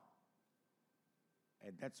God?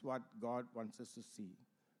 And that's what God wants us to see.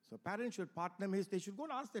 So parents should partner means they should go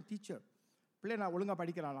and ask the teacher. பிள்ளை நான் ஒழுங்காக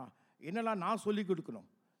படிக்கிறானா, என்னெல்லாம் நான் சொல்லிக் கொடுக்கணும்,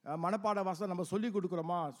 மனப்பாட வாசம் நம்ம சொல்லிக்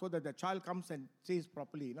கொடுக்குறோமா, so that the child comes and says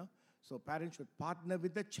properly. So parents should partner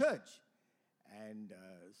with the church. And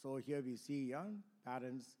so here we see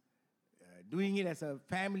parents doing it as a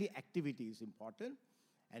family activity is important.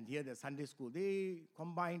 And here the Sunday school, they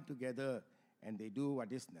combine together and they do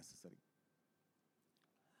what is necessary.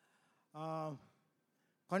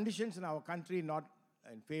 Conditions in our country not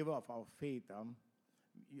in favor of our faith.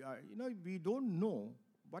 We don't know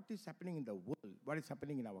what is happening in the world, what is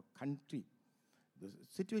happening in our country. The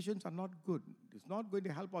situations are not good. It's not going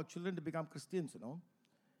to help our children to become Christians,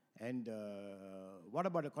 And what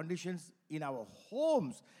about the conditions in our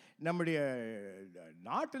homes? நம்முடைய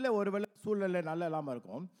நாட்டில் ஒருவேளை சூழ்நிலை நல்லா இல்லாமல்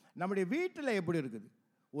இருக்கும். நம்முடைய வீட்டில் எப்படி இருக்குது?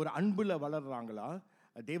 ஒரு அன்பில் வளர்கிறாங்களா,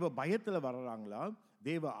 தேவ பயத்தில் வளர்கிறாங்களா,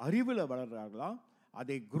 தேவ அறிவில் வளர்கிறாங்களா? Are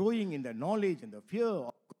they growing in the knowledge and the fear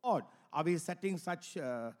of God? Are we setting such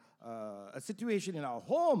a situation in our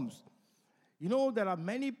homes? There are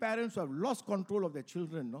many parents who have lost control of their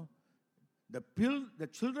children. The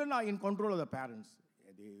children are in control of the parents.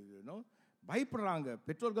 பயப்படுறாங்க,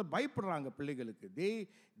 பெற்றோர்கள் பயப்படுறாங்க பிள்ளைகளுக்கு.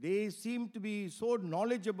 They seem to be so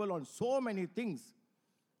knowledgeable on so many things.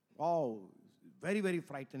 Wow, very, very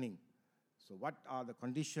frightening. So what are the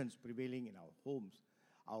conditions prevailing in our homes?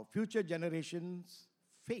 Our future generations'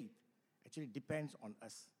 faith actually depends on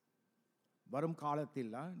us. வரும்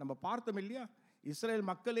காலத்தில் நம்ம பார்த்தோம் இல்லையா, Israel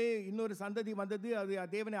மக்களே இன்னொரு சந்ததி வந்தது, அது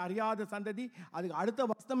தேவனை அறியாத சந்ததி, அதுக்கு அடுத்த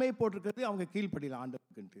வசனமே போட்டிருக்கிறது அவங்க கீழ்ப்படியலாம்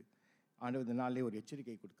ஆண்டவருக்குன்ட்டு. ஆண்டவர் இந்த நாளிலே ஒரு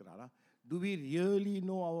எச்சரிக்கை கொடுக்குறாரா? Do we really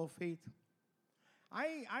know our faith?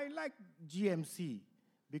 I like GMC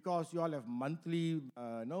because you all have monthly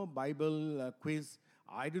Bible quiz.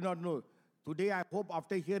 I do not know. Today, I hope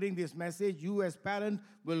after hearing this message, you as parents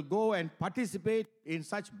will go and participate in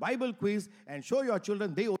such Bible quiz and show your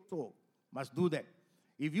children they also must do that.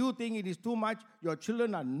 If you think it is too much, your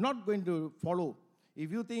children are not going to follow. If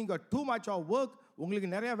you think you got too much of work, உங்களுக்கு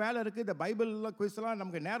நிறைய வேலை இருக்குது, இந்த Bible குவிஸ்லாம்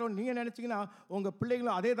நமக்கு நேரம் நீங்கள் நினச்சிங்கன்னா உங்கள்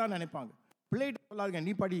பிள்ளைகளும் அதே தான் நினைப்பாங்க. பிள்ளைகிட்ட சொல்லாதுங்க,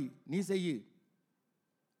 நீ படி, நீ செய்யு,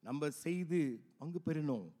 நம்ம செய்து பங்கு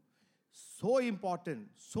பெறணும். So important,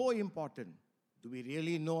 so important. Do we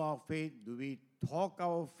really know our faith? Do we talk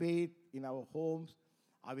our faith in our homes?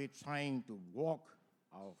 Are we trying to walk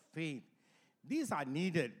our faith? These are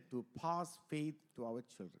needed to pass faith to our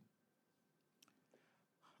children.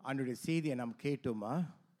 ஆண்டவருடைய செய்தியை நாம் கேட்டோமா?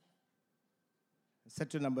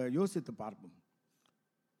 சற்று நம்ம யோசித்து பார்ப்போம்.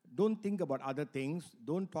 Don't think about other things.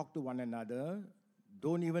 Don't talk to one another.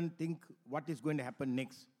 Don't even think what is going to happen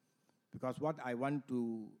next. Because what I want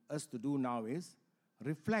us to do now is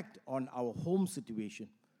reflect on our home situation.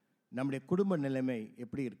 நம்முடைய குடும்ப நிலைமை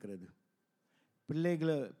எப்படி இருக்கிறது?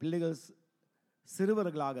 பிள்ளைகள்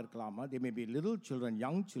சிறுவர்களாக இருக்கலாமா? They may be little children,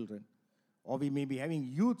 young children, or we may be having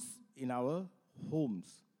youths in our homes.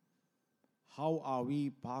 How are we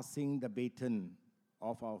passing the baton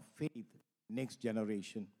of our faith next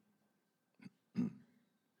generation?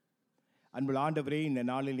 அன்புள்ள ஆண்டவரே, இந்த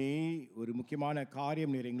நாளிலே ஒரு முக்கியமான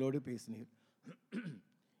காரியம் நீர் எங்களோடு பேசினீர்.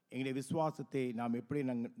 எங்களுடைய விசுவாசத்தை நாம் எப்படி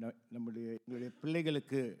எங்களுடைய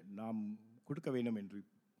பிள்ளைகளுக்கு நாம் கொடுக்க வேண்டும் என்று.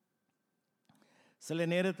 சில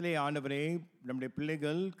நேரத்திலே ஆண்டவரே, நம்முடைய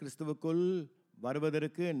பிள்ளைகள் கிறிஸ்துவுக்குள்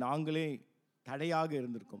வருவதற்கு நாங்களே தடையாக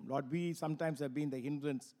இருந்திருக்கும். Lord, we sometimes have been the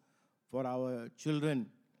hindrance for our children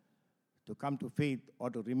to come to faith or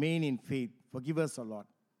to remain in faith. Forgive us, O Lord.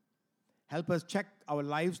 Help us check our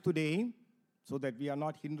lives today so that we are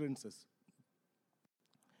not hindrances.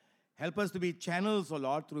 Help us to be channels, O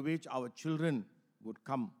Lord, through which our children would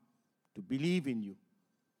come to believe in you.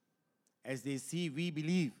 As they see, we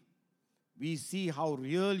believe. We see how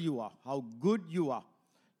real you are, how good you are,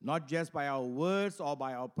 not just by our words or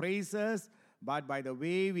by our praises, but by the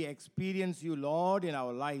way we experience you, Lord, in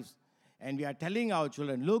our lives. And we are telling our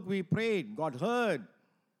children, look, we prayed, God heard.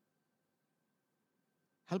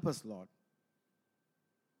 Help us, Lord.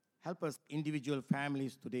 Help us, individual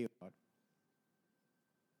families today, Lord.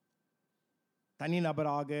 தனி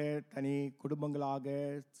நபராக, தனி குடும்பங்களாக,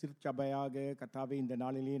 சிற்சபையாக, கர்த்தாவே, இந்த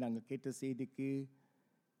நாளிலே நாங்கள் கேட்ட செய்திக்கு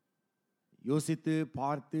யோசித்து,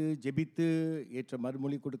 பார்த்து, ஜெபித்து ஏற்ற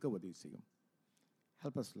மறுமொழி கொடுக்க உதவி செய்யும்.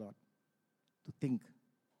 Help us, Lord, to think,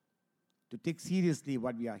 to take seriously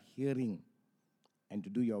what we are hearing and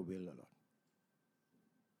to do your will, O Lord.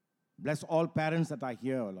 Bless all parents that are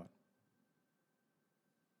here, O Lord.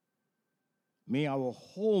 May our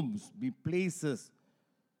homes be places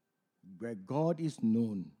where God is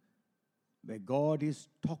known, where God is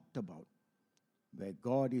talked about, where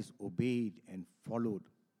God is obeyed and followed.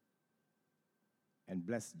 And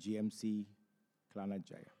bless GMC Klana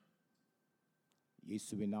Jaya.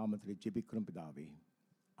 இயேசுவின் நாமத்தில் ஜெபிக்கிறோம் பிதாவே.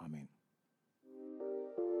 ஆமென்.